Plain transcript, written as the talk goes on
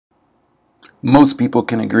Most people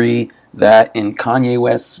can agree that in Kanye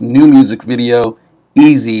West's new music video,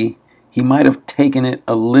 Eazy, he might have taken it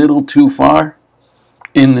a little too far.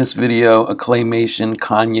 In this video, a Claymation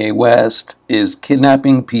Kanye West is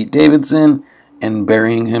kidnapping Pete Davidson and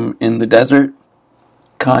burying him in the desert.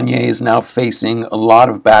 Kanye is now facing a lot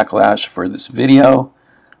of backlash for this video,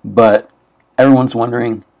 but everyone's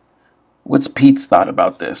wondering, what's Pete's thought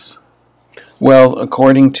about this? Well,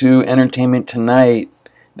 according to Entertainment Tonight,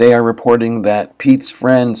 they are reporting that Pete's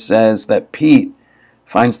friend says that Pete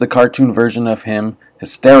finds the cartoon version of him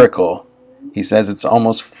hysterical. He says it's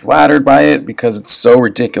almost flattered by it because it's so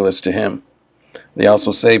ridiculous to him. They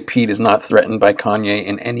also say Pete is not threatened by Kanye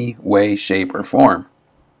in any way, shape, or form.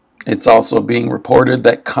 It's also being reported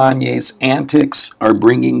that Kanye's antics are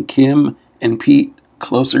bringing Kim and Pete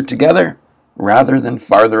closer together rather than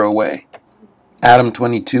farther away.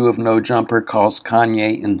 Adam22 of No Jumper calls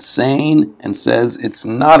Kanye insane and says it's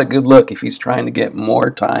not a good look if he's trying to get more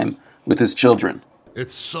time with his children.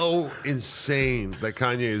 It's so insane that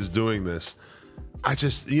Kanye is doing this. I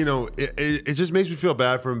just, it just makes me feel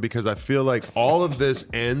bad for him because I feel like all of this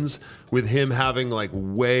ends with him having like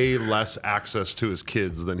way less access to his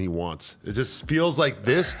kids than he wants. It just feels like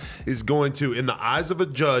this is going to, in the eyes of a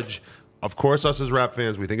judge, of course, us as rap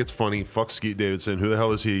fans, we think it's funny. Fuck Skete Davidson. Who the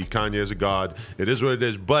hell is he? Kanye is a god. It is what it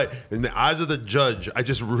is. But in the eyes of the judge, I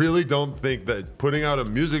just really don't think that putting out a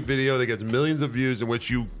music video that gets millions of views in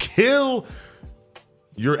which you kill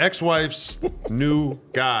your ex-wife's new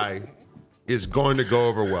guy is going to go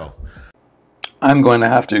over well. I'm going to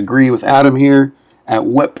have to agree with Adam here. At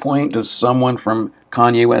what point does someone from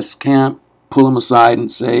Kanye West's camp pull him aside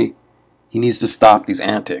and say he needs to stop these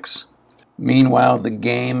antics? Meanwhile, The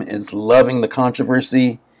Game is loving the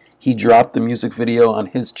controversy. He dropped the music video on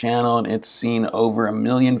his channel and it's seen over 1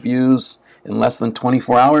 million views in less than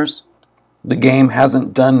 24 hours. The Game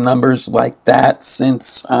hasn't done numbers like that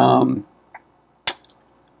since, The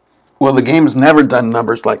Game has never done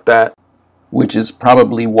numbers like that, which is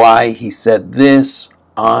probably why he said this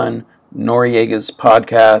on Noriega's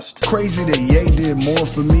podcast. Crazy that Ye did more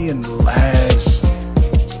for me in the last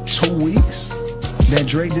 2 weeks than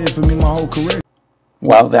Drake did for me my whole career.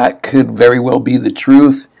 While that could very well be the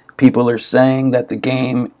truth, people are saying that The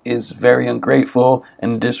Game is very ungrateful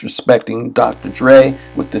and disrespecting Dr. Dre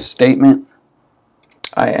with this statement.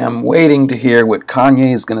 I am waiting to hear what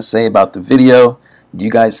Kanye is going to say about the video. Do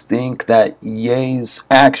you guys think that Ye's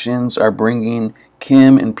actions are bringing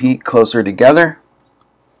Kim and Pete closer together?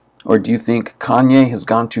 Or do you think Kanye has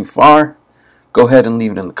gone too far? Go ahead and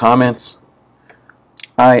leave it in the comments.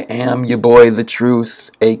 I am your boy, The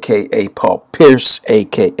Truth, a.k.a. Paul Pierce,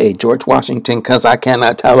 a.k.a. George Washington, because I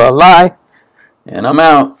cannot tell a lie. And I'm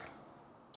out.